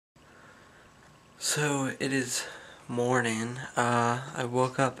So it is morning. I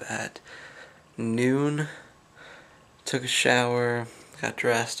woke up at noon, took a shower, got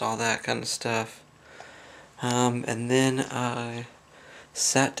dressed, all that kind of stuff. And then I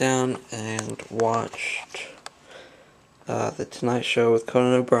sat down and watched The Tonight Show with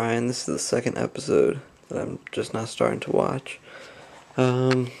Conan O'Brien. This is the second episode that I'm just now starting to watch.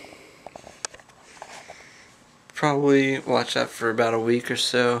 Probably watch that for about a week or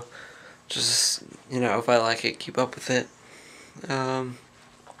so. Just, if I like it, keep up with it.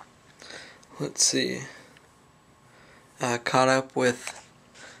 Let's see. Caught up with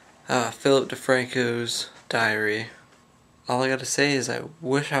Philip DeFranco's diary. All I gotta say is I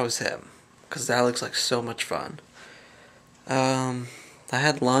wish I was him, because that looks like so much fun. I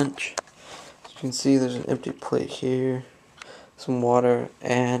had lunch. As you can see, there's an empty plate here, some water,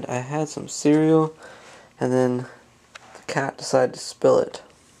 and I had some cereal, and then the cat decided to spill it.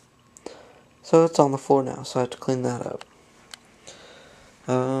 So it's on the floor now, so I have to clean that up.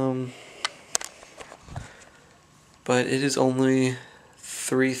 But it is only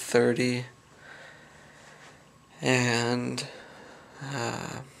 3:30, and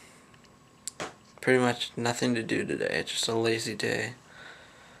pretty much nothing to do today. It's just a lazy day.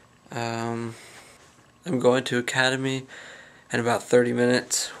 I'm going to Academy in about 30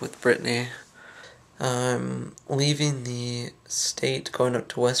 minutes with Brittany. I'm leaving the state, going up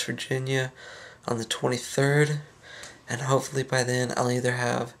to West Virginia on the 23rd, and hopefully by then I'll either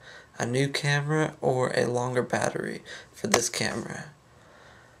have a new camera or a longer battery for this camera,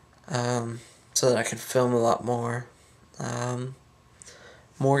 so that I can film a lot more.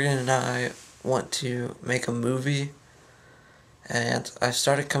 Morgan and I want to make a movie, and I've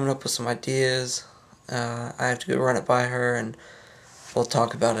started coming up with some ideas. I have to go run it by her, and we'll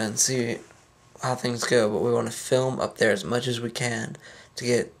talk about it and see how things go, but we want to film up there as much as we can to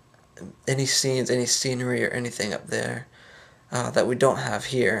get any scenes, any scenery, or anything up there that we don't have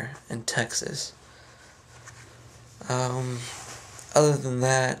here in Texas. Other than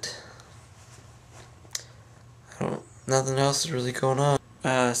that, nothing else is really going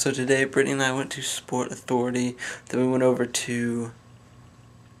on. So today, Brittany and I went to Sport Authority, then we went over to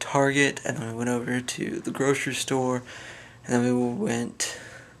Target, and then we went over to the grocery store, and then we went,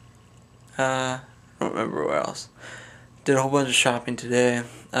 I don't remember where else. Did a whole bunch of shopping today.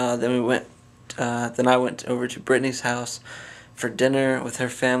 Then I went over to Brittany's house for dinner with her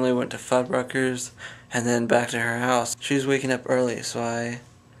family, went to Fuddruckers, and then back to her house. She was waking up early, so I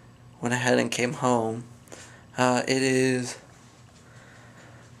went ahead and came home. It is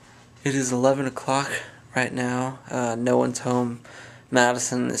 11 o'clock right now. No one's home.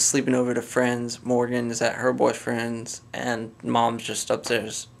 Madison is sleeping over to friends. Morgan is at her boyfriend's, and Mom's just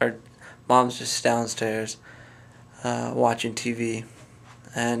upstairs, or Mom's just downstairs watching TV,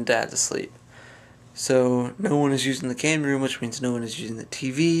 and Dad's asleep. So no one is using the game room, which means no one is using the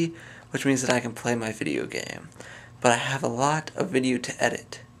TV, which means that I can play my video game. But I have a lot of video to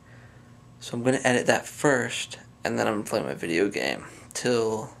edit, so I'm going to edit that first, and then I'm going to play my video game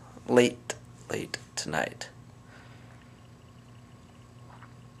till late tonight.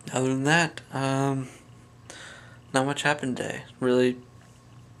 Other than that, not much happened today. Really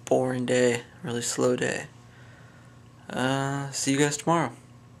boring day, really slow day. See you guys tomorrow.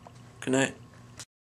 Good night.